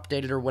refreshed or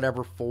updated or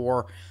whatever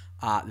for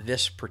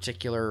this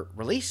particular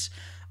release.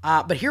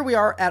 But here we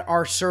are at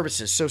our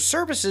services. So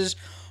services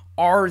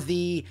are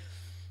the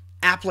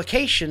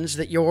applications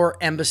that your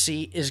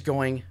embassy is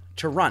going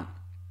to run.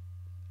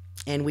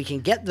 And we can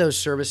get those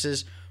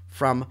services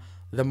from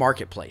the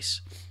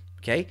marketplace.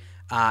 Okay.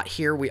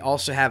 Here we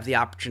also have the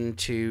option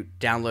to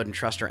download and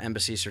trust our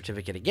embassy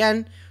certificate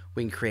again.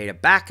 We can create a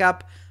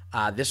backup.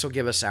 This will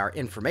give us our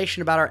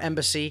information about our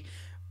embassy.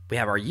 We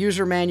have our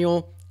user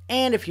manual.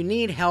 And if you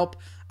need help,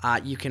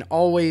 you can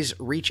always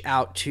reach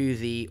out to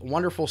the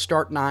wonderful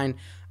Start9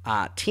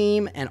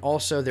 team and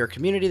also their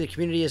community. The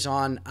community is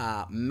on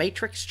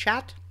Matrix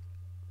Chat.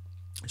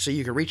 So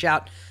you can reach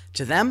out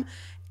to them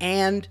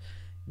and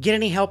get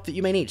any help that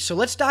you may need. So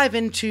let's dive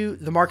into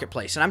the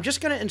marketplace. And I'm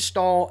just going to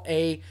install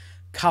a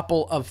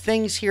couple of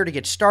things here to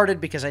get started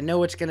because I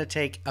know it's going to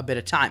take a bit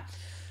of time.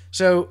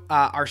 So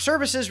our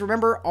services,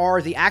 remember,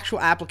 are the actual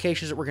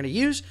applications that we're going to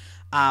use.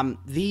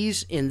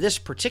 These in this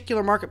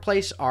particular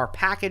marketplace are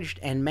packaged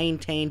and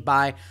maintained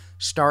by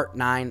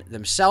Start9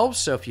 themselves.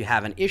 So if you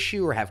have an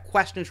issue or have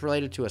questions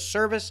related to a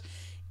service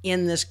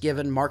in this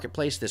given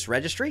marketplace, this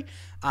registry,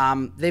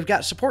 they've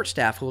got support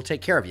staff who will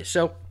take care of you.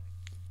 So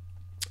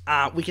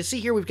we can see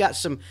here we've got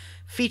some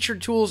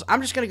featured tools.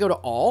 I'm just going to go to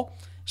all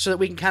so that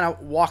we can kind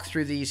of walk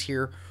through these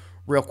here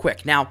real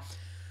quick. Now,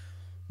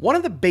 one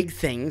of the big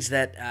things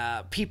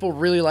that people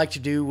really like to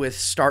do with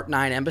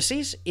Start9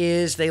 embassies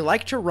is they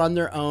like to run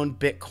their own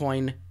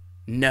Bitcoin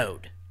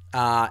node.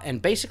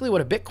 And basically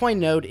what a Bitcoin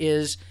node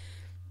is,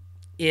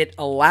 it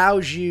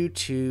allows you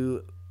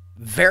to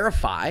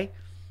verify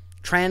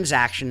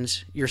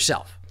transactions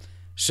yourself.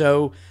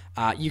 So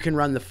you can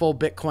run the full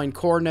Bitcoin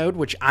Core node,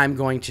 which I'm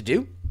going to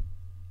do.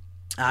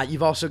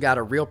 You've also got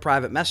a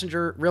real-time private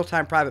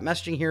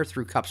messaging here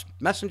through Cups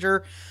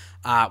Messenger.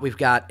 We've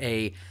got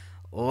a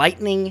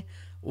Lightning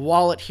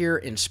wallet here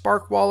in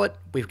Spark Wallet.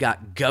 We've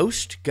got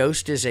Ghost.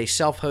 Ghost is a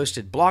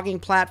self-hosted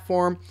blogging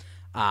platform.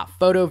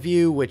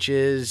 PhotoView, which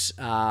is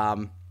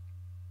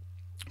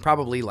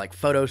probably like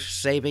photo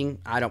saving.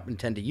 I don't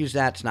intend to use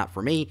that. It's not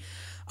for me.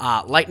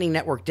 Lightning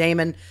Network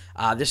Daemon.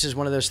 This is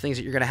one of those things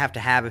that you're going to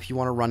have if you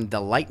want to run the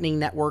Lightning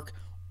Network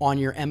on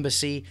your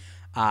embassy.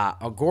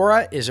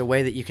 Agora is a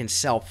way that you can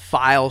sell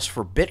files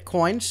for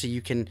Bitcoin. So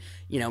you can,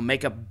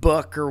 make a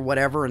book or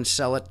whatever and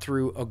sell it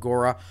through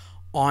Agora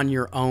on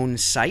your own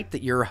site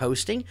that you're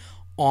hosting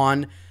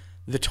on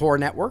the Tor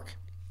network.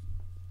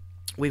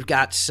 We've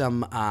got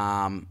some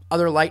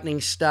other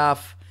Lightning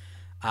stuff.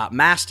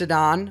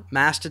 Mastodon.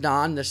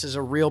 This is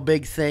a real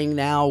big thing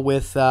now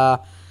with,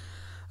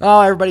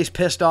 everybody's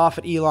pissed off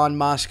at Elon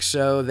Musk,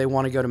 so they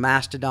want to go to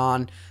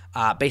Mastodon.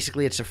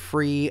 Basically, it's a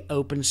free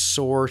open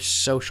source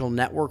social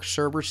network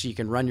server, so you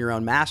can run your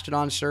own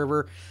Mastodon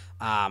server.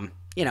 I've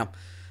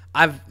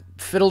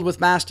fiddled with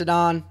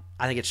Mastodon.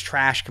 I think it's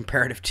trash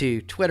comparative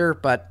to Twitter,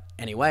 but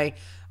anyway,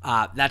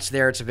 that's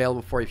there. It's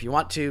available for you if you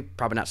want to.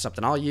 Probably not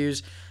something I'll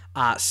use.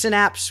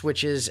 Synapse,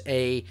 which is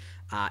a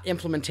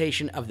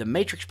implementation of the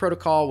Matrix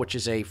protocol, which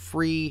is a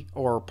free,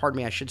 or pardon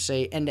me, I should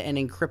say, end-to-end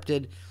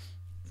encrypted,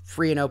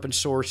 free and open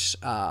source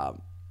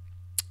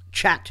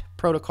chat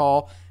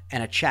protocol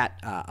and a chat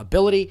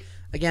ability.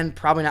 Again,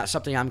 probably not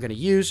something I'm going to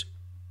use.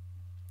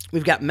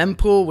 We've got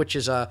Mempool, which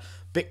is a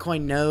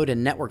Bitcoin node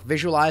and network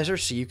visualizer,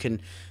 so you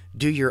can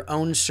do your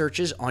own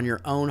searches on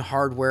your own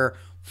hardware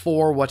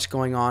for what's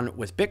going on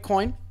with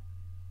Bitcoin.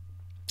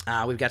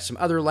 We've got some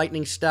other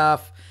Lightning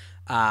stuff.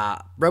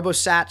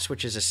 RoboSats,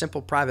 which is a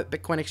simple private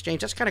Bitcoin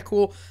exchange. That's kind of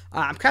cool.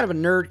 I'm kind of a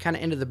nerd, kind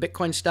of into the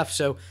Bitcoin stuff,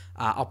 so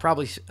I'll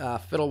probably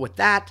fiddle with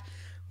that.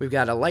 We've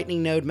got a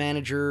Lightning node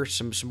manager,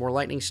 some more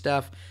Lightning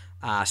stuff.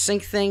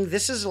 Sync thing.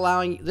 This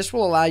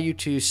will allow you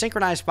to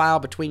synchronize file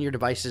between your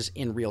devices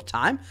in real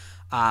time.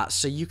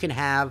 So you can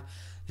have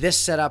this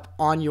set up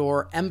on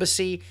your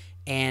embassy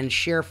and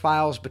share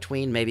files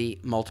between maybe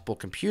multiple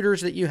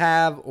computers that you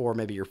have, or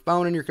maybe your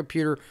phone and your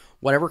computer,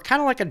 whatever,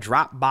 kind of like a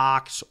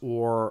Dropbox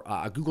or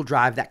a Google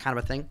Drive, that kind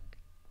of a thing.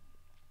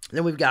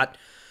 Then we've got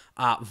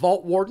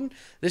Vault Warden.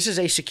 This is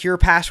a secure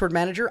password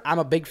manager. I'm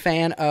a big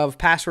fan of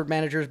password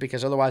managers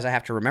because otherwise I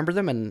have to remember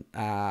them, and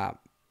I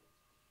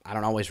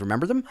don't always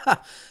remember them.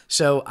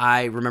 So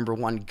I remember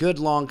one good,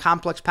 long,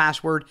 complex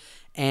password,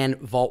 and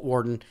Vault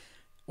Warden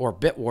or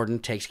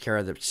Bitwarden takes care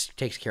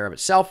of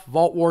itself.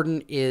 Vault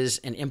Warden is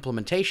an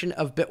implementation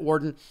of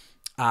Bitwarden,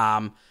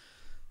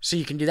 so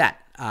you can do that.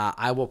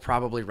 I will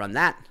probably run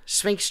that.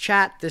 Sphinx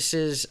Chat. This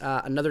is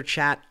another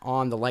chat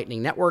on the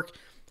Lightning Network.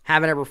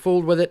 Haven't ever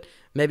fooled with it.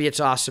 Maybe it's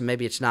awesome.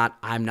 Maybe it's not.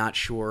 I'm not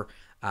sure.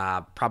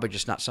 Probably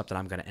just not something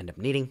I'm going to end up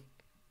needing.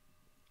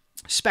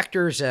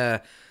 Spectre's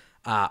a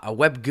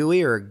web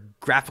GUI or a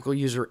graphical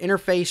user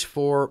interface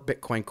for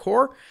Bitcoin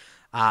Core.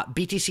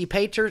 BTC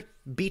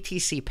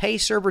Pay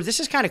server. This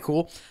is kind of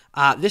cool.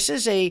 This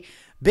is a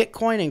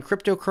Bitcoin and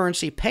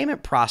cryptocurrency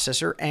payment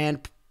processor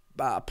and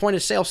point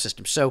of sale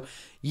system. So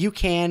you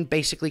can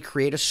basically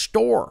create a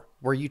store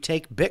where you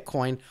take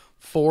Bitcoin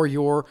for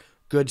your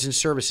goods and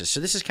services. So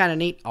this is kind of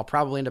neat. I'll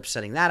probably end up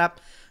setting that up.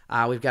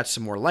 We've got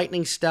some more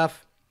Lightning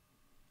stuff.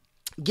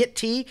 Get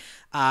T,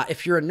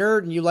 if you're a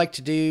nerd and you like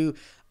to do,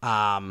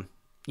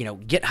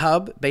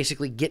 GitHub,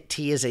 basically Get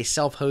T is a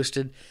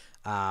self-hosted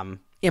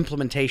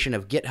implementation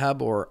of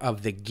GitHub or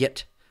of the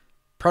Git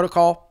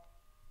protocol.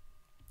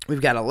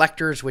 We've got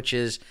Electors, which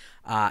is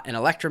an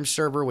Electrum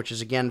server, which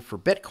is, again, for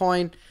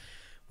Bitcoin.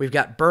 We've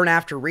got Burn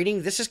After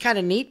Reading. This is kind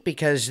of neat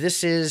because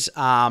this is,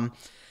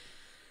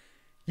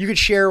 you could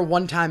share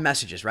one-time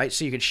messages, right?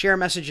 So you could share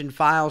message in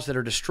files that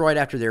are destroyed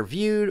after they're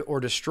viewed or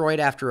destroyed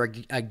after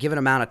a given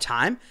amount of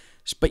time,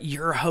 but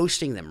you're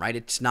hosting them, right?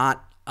 It's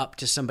not up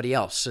to somebody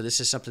else. So this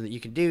is something that you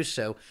can do.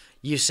 So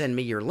you send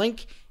me your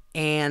link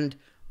and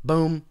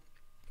boom,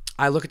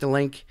 I look at the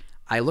link,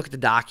 I look at the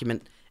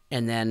document,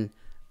 and then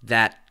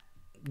that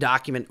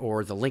document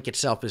or the link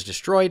itself is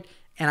destroyed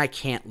and I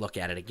can't look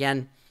at it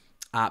again.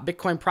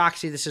 Bitcoin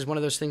proxy, this is one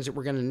of those things that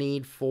we're going to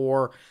need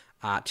for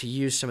to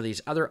use some of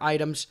these other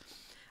items.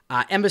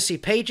 Embassy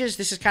pages,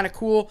 this is kind of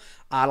cool.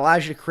 It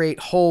allows you to create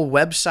whole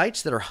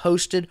websites that are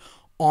hosted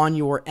on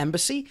your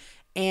embassy,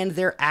 and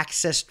they're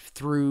accessed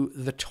through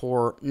the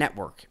Tor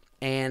network.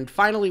 And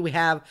finally, we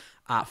have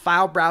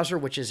File Browser,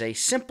 which is a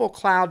simple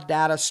cloud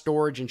data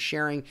storage and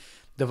sharing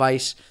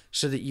device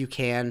so that you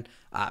can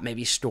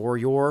maybe store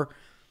your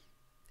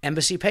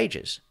embassy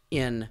pages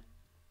in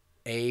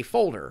a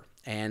folder,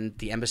 and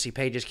the embassy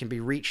pages can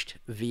be reached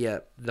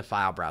via the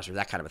file browser,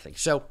 that kind of a thing.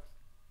 So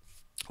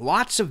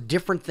lots of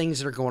different things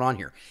that are going on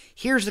here.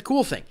 Here's the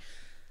cool thing.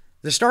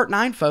 The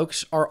Start9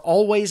 folks are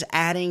always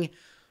adding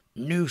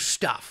new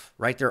stuff,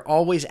 right? They're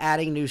always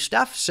adding new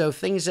stuff, so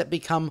things that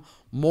become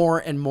more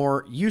and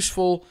more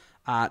useful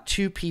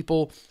to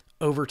people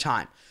over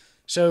time.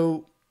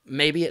 So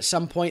maybe at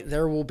some point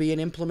there will be an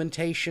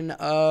implementation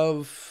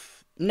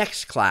of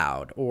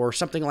Nextcloud or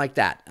something like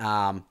that.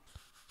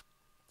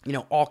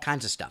 All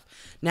kinds of stuff.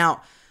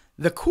 Now,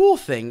 the cool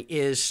thing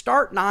is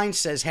Start9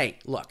 says, hey,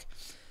 look,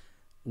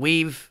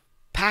 we've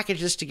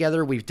packaged this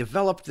together, we've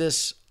developed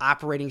this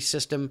operating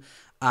system,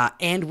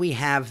 and we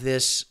have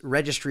this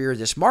registry or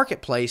this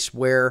marketplace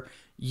where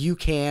you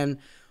can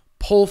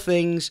pull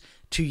things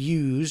to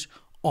use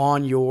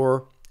on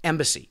your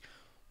embassy.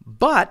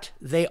 But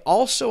they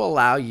also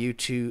allow you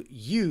to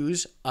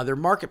use other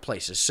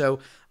marketplaces. So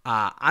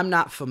I'm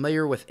not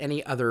familiar with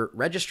any other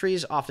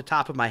registries off the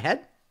top of my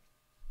head.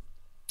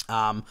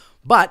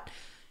 But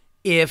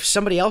if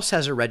somebody else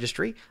has a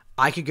registry,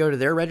 I could go to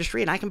their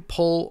registry and I can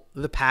pull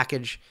the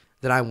package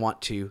that I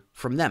want to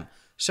from them.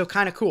 So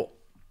kind of cool.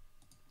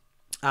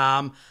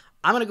 I'm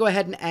going to go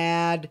ahead and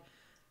add,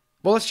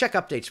 well, let's check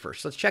updates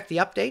first. Let's check the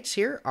updates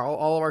here.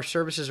 All of our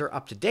services are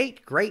up to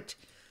date. Great.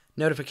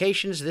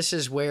 Notifications. This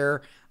is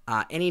where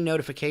any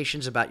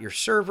notifications about your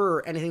server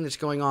or anything that's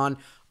going on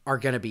are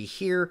going to be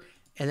here.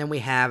 And then we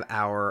have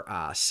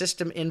our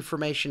system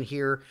information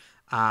here,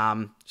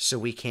 so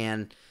we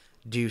can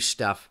do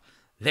stuff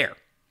there.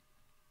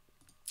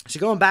 So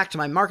going back to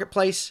my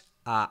marketplace,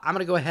 I'm going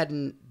to go ahead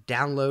and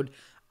download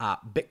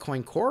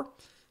Bitcoin Core.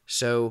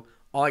 So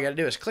all I got to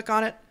do is click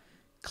on it,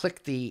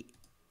 click the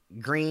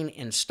green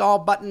install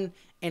button,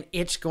 and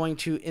it's going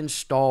to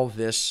install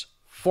this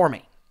for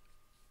me.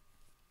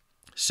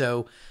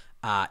 So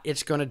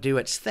it's going to do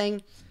its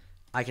thing.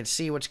 I can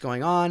see what's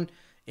going on.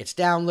 It's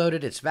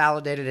downloaded, it's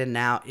validated, and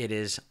now it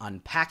is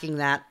unpacking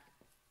that.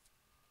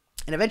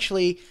 And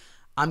eventually,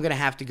 I'm going to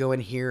have to go in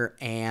here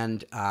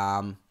and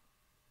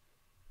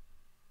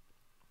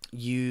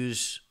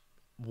use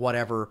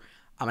whatever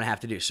I'm going to have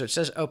to do. So it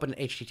says open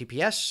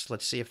HTTPS.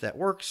 Let's see if that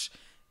works.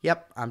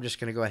 Yep, I'm just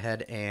going to go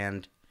ahead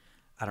and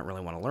I don't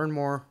really want to learn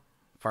more.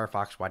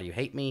 Firefox, why do you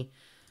hate me?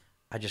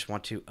 I just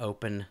want to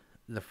open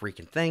the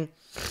freaking thing.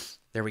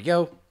 There we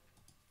go.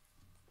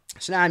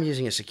 So now I'm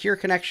using a secure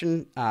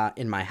connection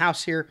in my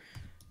house here.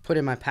 Put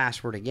in my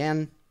password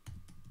again.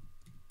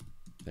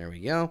 There we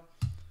go.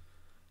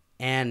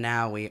 And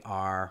now we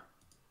are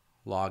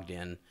logged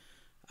in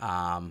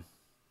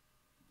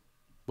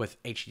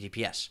with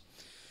HTTPS.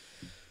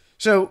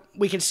 So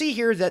we can see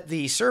here that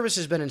the service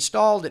has been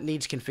installed. It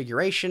needs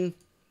configuration.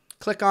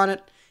 Click on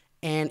it,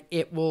 and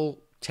it will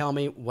tell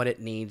me what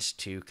it needs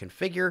to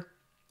configure.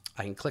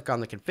 I can click on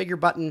the configure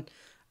button.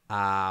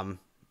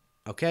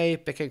 Okay,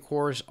 Bitcoin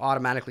Core is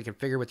automatically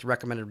configured with the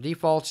recommended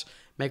defaults.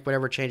 Make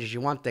whatever changes you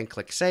want, then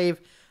click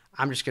Save.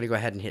 I'm just going to go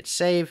ahead and hit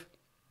Save,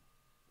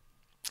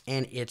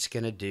 and it's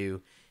going to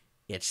do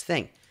its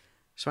thing.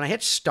 So when I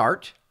hit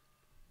Start,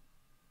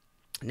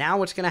 now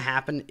what's going to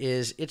happen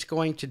is it's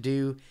going to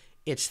do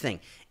its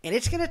thing. And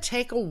it's going to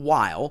take a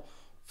while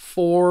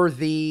for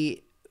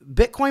the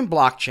Bitcoin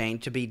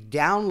blockchain to be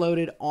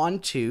downloaded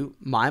onto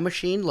my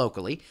machine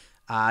locally.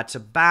 It's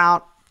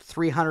about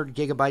 300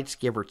 gigabytes,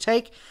 give or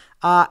take.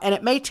 And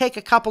it may take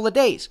a couple of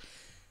days.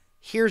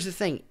 Here's the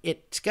thing.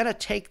 It's going to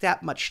take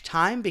that much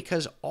time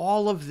because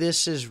all of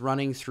this is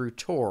running through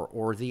Tor,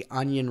 or the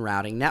Onion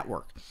routing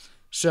network.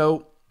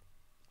 So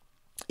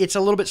it's a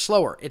little bit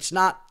slower. It's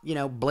not,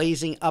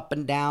 blazing up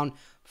and down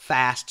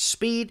fast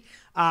speed.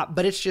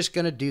 but it's just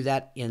going to do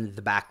that in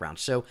the background.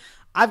 So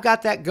I've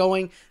got that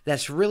going.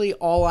 That's really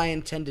all I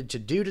intended to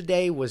do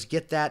today, was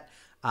get that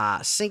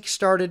sync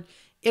started.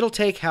 It'll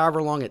take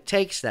however long it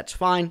takes. That's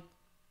fine.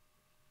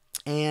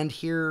 And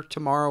here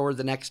tomorrow or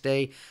the next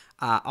day,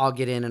 I'll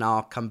get in and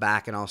I'll come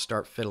back and I'll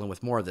start fiddling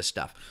with more of this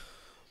stuff.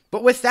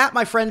 But with that,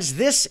 my friends,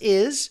 this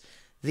is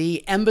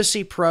the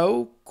Embassy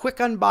Pro. Quick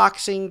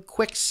unboxing,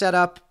 quick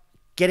setup,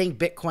 getting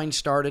Bitcoin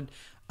started.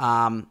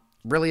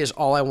 Really is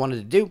all I wanted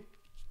to do.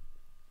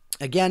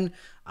 Again,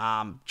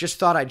 just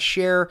thought I'd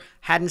share.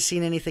 Hadn't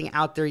seen anything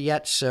out there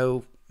yet,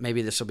 so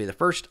maybe this will be the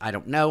first. I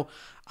don't know.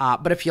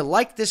 But if you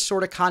like this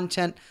sort of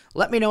content,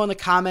 let me know in the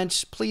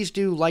comments. Please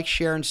do like,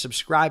 share, and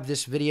subscribe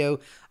this video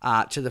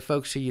to the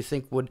folks who you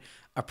think would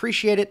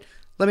appreciate it.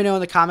 Let me know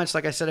in the comments,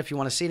 like I said, if you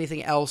want to see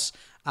anything else,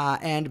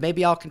 and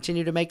maybe I'll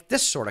continue to make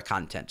this sort of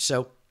content.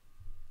 So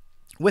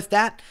with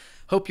that,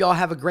 hope you all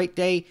have a great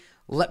day.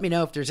 Let me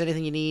know if there's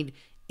anything you need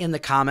in the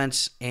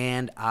comments,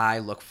 and I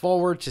look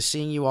forward to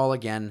seeing you all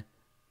again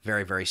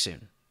very, very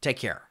soon. Take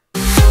care.